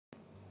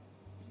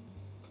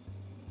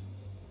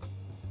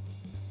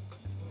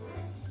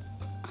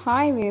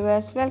Hi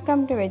viewers,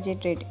 welcome to veggie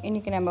treat.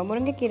 இன்றைக்கி நம்ம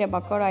முருங்கைக்கீரை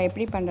பக்கோடா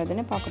எப்படி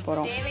பண்ணுறதுன்னு பார்க்க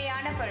போகிறோம்.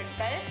 தேவையான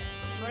பொருட்கள்: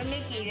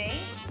 முருங்கைக்கீரை,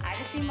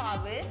 அரிசி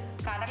மாவு,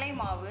 கடலை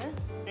மாவு,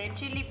 ரெட்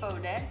சில்லி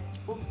பவுடர்,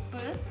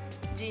 உப்பு,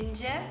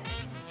 ஜிஞ்சர்,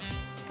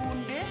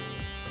 பூண்டு,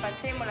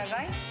 பச்சை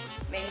மிளகாய்,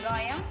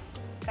 வெங்காயம்,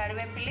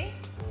 கருவேப்பிலை,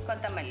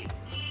 கொத்தமல்லி.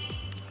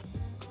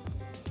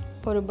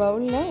 ஒரு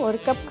பவுலில்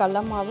 1 கப்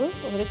கடலை மாவு,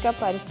 1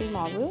 கப் அரிசி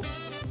மாவு,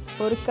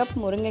 1 கப்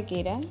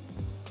முருங்கைக்கீரை,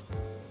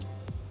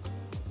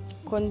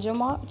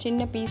 கொஞ்சமாக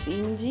சின்ன பீஸ்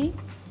இஞ்சி,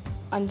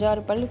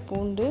 5-6 பல்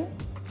பூண்டு,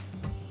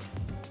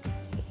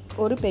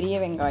 ஒரு பெரிய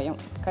வெங்காயம்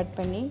கட்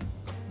பண்ணி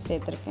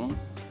சேர்த்துருக்கேன்,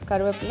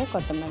 கருவேப்பிலை,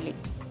 கொத்தமல்லி,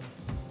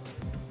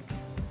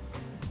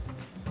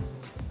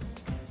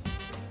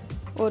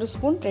 1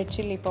 ஸ்பூன் ரெட்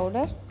சில்லி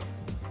பவுடர்,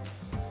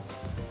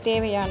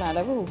 தேவையான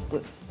அளவு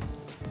உப்பு.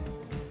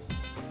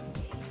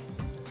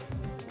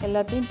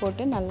 எல்லாத்தையும்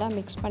போட்டு நல்லா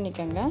மிக்ஸ்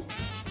பண்ணிக்கோங்க.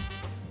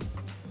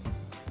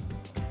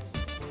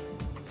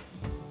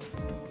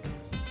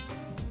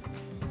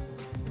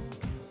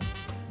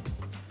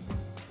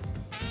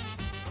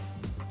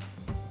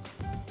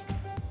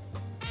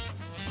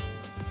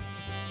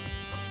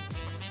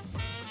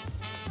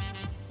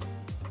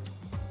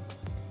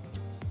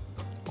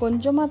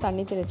 கொஞ்சமாக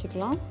தண்ணி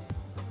தெளிச்சுக்கலாம்,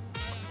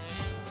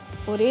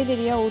 ஒரே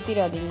தடியாக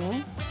ஊற்றிடாதீங்க.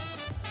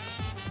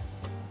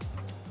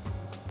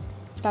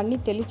 தண்ணி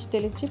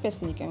தெளித்து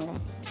பிசைஞ்சிக்கோங்க.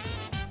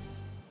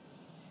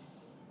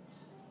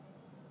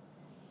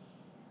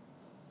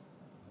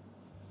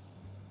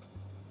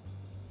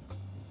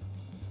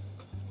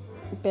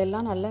 இப்போ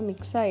எல்லாம் நல்லா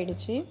மிக்ஸ்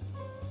ஆகிடுச்சு.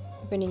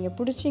 இப்போ நீங்கள்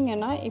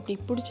பிடிச்சிங்கன்னா இப்படி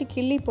பிடிச்சி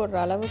கிள்ளி போடுற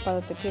அளவு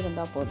பதத்துக்கு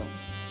இருந்தால் போதும்.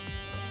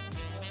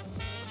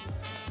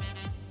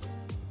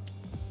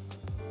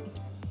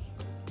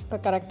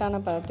 இப்போ கரெக்டான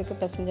பதத்துக்கு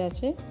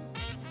பிசைஞ்சாச்சு.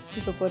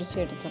 இப்போ பொரித்து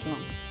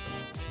எடுத்துடலாம்.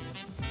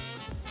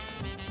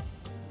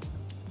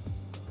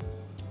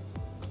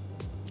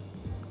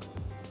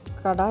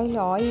 கடாயில்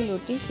ஆயில்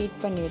ஊற்றி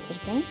ஹீட் பண்ணி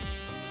வச்சுருக்கேன்.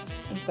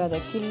 இப்போ அதை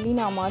கிள்ளி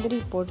நான் மாதிரி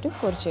போட்டு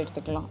பொரித்து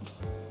எடுத்துக்கலாம்.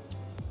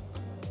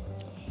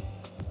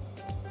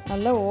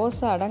 நல்லா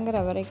ஓசை அடங்குற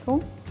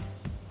வரைக்கும்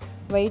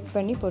வெயிட்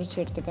பண்ணி பொரித்து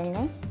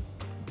எடுத்துக்கோங்க.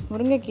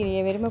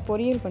 முருங்கைக்கீரையை வெறுமை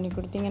பொரியல் பண்ணி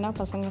கொடுத்தீங்கன்னா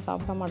பசங்க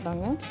சாப்பிட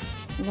மாட்டாங்க.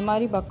 இந்த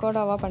மாதிரி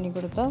பக்கோடாவாக பண்ணி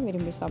கொடுத்தா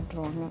விரும்பி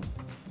சாப்பிட்ருவாங்க.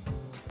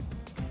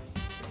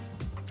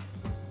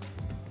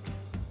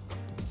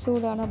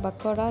 சூடான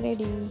பக்கோடா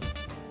ரெடி.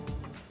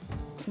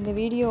 இந்த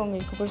வீடியோ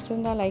உங்களுக்கு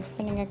பிடிச்சிருந்தால் லைக்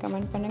பண்ணுங்கள்,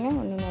 கமெண்ட் பண்ணுங்கள்.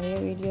 இன்னும் நிறைய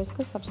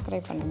வீடியோஸ்க்கு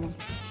சப்ஸ்கிரைப் பண்ணுங்கள்.